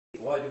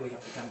why do we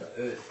have to come to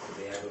Earth to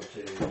be able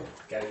to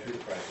go through the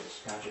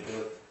process? Can't you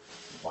do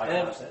it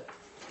bypass that?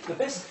 The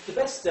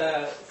best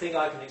thing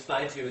I can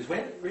explain to you is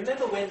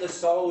remember when the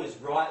soul is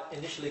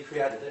initially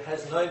created, it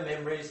has no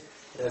memories,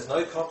 it has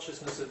no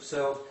consciousness of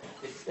self,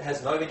 it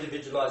has no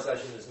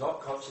individualisation, it's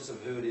not conscious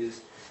of who it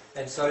is.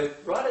 And so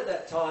right at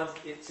that time,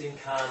 it's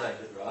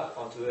incarnated, right,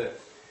 onto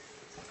Earth.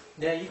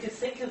 Now you could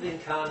think of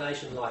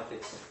incarnation like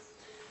this.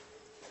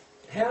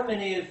 How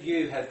many of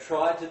you have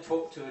tried to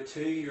talk to a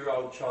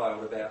 2-year-old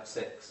child about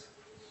sex?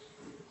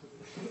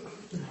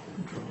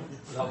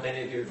 Not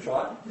many of you have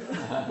tried.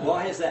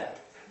 Why is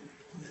that?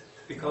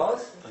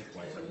 Because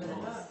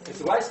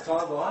it's a waste of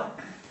time. Why?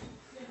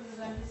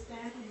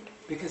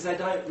 Because they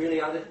don't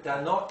really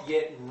they're not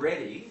yet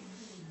ready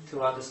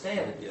to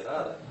understand it yet,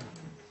 are they?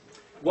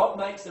 What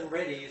makes them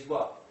ready is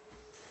what?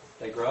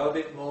 They grow a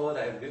bit more,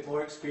 they have a bit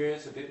more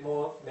experience, a bit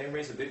more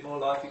memories, a bit more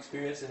life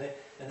experience,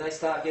 and they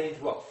start getting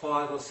to what,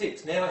 5 or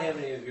 6. Now how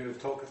many of you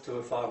have talked to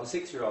a 5 or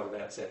 6-year-old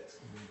about sex?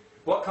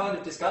 What kind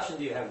of discussion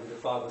do you have with a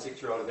 5 or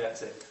 6-year-old about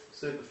sex?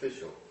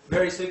 Superficial.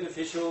 Very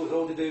superficial,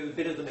 all to do with a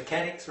bit of the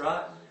mechanics,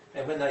 right?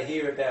 And when they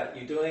hear about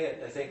you doing it,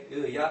 they think,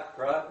 ew, yuck,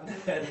 right?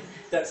 And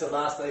that's the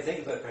last they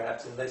think of it,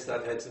 perhaps, unless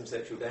they've had some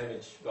sexual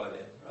damage by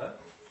then, right?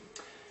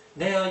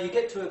 Now you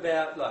get to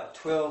about like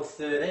 12,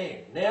 13.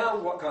 Now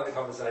what kind of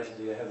conversation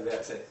do you have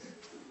about sex?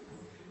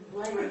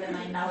 Later when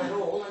they know it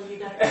all and you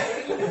don't know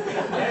anything.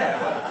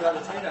 Yeah, well, the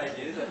teenage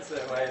years, that's the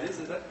way it is,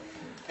 isn't it?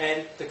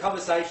 And the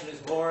conversation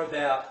is more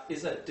about,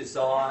 isn't it,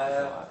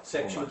 desire,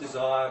 sexual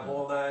desire,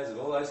 hormones, and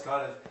all those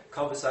kind of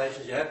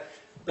conversations you have.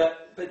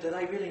 But do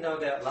they really know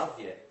about love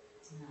yet?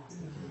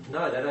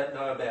 No, they don't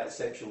know about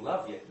sexual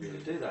love yet, really,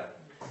 do they?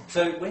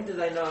 So when do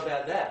they know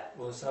about that?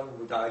 Well, some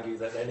would argue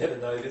that they never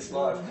know this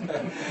life.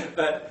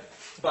 But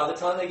by the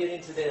time they get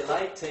into their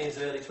late teens,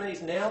 early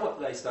 20s, now what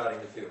are they starting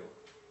to feel?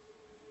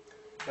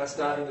 They're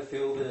starting to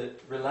feel the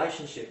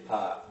relationship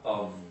part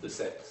of the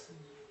sex.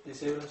 Do you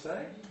see what I'm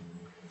saying?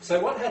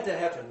 So what had to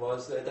happen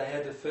was that they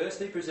had to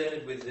first be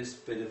presented with this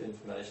bit of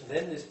information,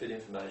 then this bit of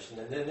information,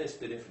 and then this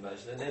bit of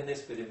information, and then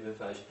this bit of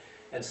information.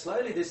 And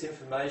slowly this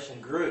information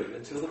grew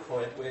until the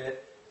point where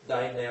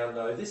they now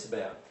know this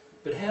about.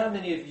 But how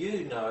many of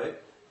you know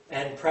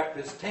and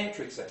practice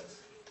tantric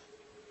sex?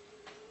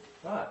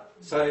 Right.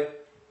 So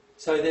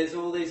there's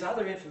all these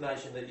other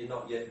information that you're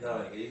not yet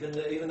knowing.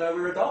 Even though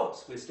we're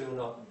adults, we're still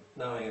not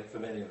knowing it for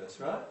many of us,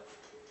 right?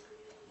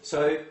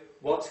 So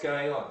what's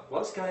going on?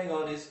 What's going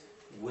on is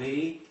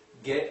we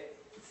get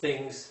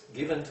things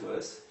given to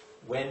us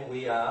when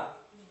we are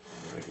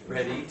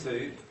ready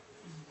to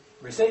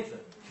receive them.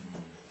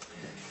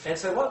 And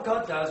so what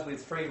God does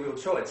with free will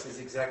choice is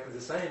exactly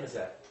the same as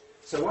that.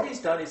 So what he's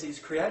done is he's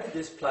created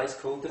this place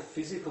called the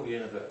physical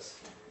universe,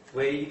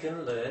 where you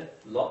can learn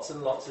lots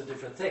and lots of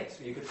different things.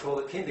 You could call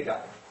it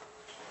kindergarten,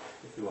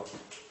 if you want.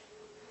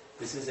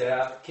 This is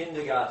our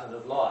kindergarten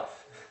of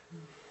life.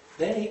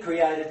 Then he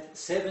created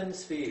 7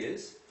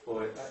 spheres,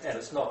 and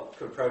it's not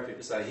appropriate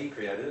to say he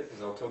created it,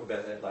 because I'll talk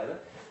about that later,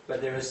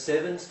 but there are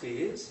 7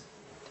 spheres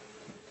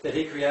that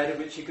he created,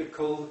 which you could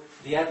call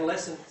the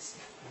adolescence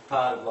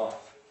part of life.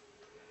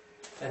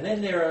 And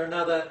then there are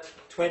another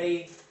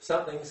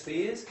 20-something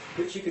spheres,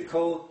 which you could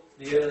call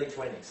the early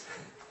 20s.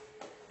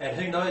 And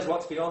who knows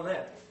what's beyond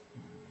that?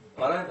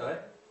 I don't know.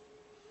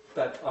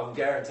 But I'm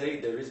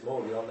guaranteed there is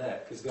more beyond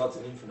that, because God's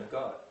an infinite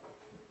God.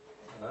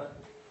 Right?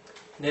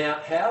 Now,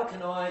 how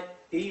can I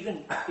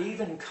even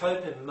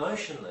cope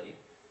emotionally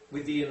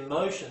with the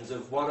emotions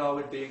of what I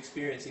would be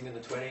experiencing in the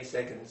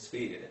 22nd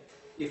sphere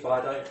if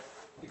I don't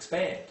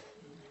expand?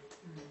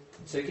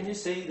 So can you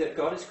see that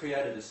God has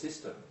created a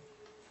system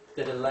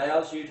that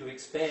allows you to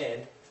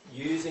expand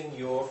using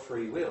your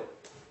free will?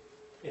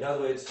 In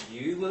other words,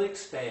 you will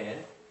expand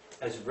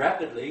as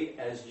rapidly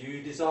as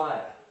you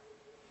desire.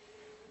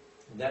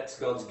 And that's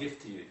God's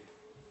gift to you.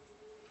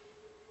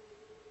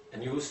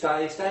 And you will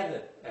stay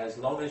stagnant as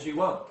long as you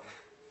want.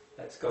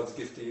 That's God's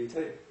gift to you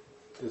too.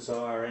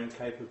 Desire and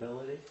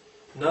capability?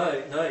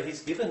 No,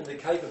 he's given the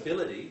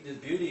capability, the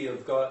beauty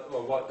of God,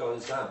 or what God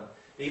has done.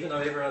 Even though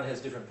everyone has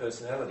different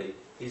personality,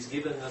 he's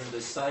given them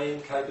the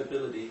same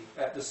capability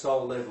at the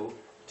soul level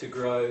to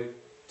grow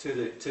to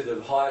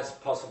the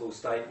highest possible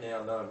state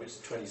now known, which is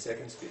the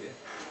 22nd sphere.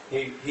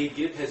 He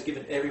has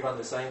given everyone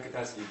the same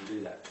capacity to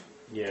do that.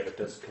 Yeah, but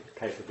does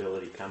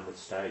capability come with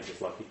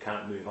stages? Like you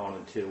can't move on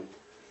until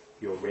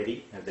you're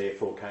ready and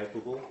therefore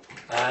capable?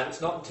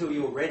 It's not until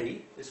you're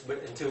ready, it's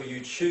until you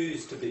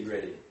choose to be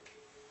ready.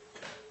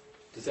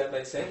 Does that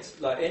make sense?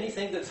 Like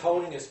anything that's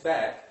holding us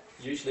back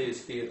usually is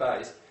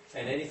fear-based,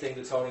 and anything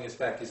that's holding us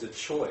back is a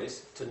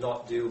choice to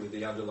not deal with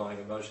the underlying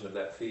emotion of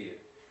that fear.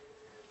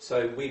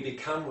 So we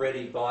become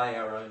ready by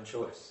our own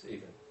choice,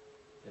 even.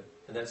 Yeah.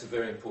 And that's a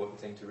very important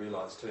thing to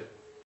realise too.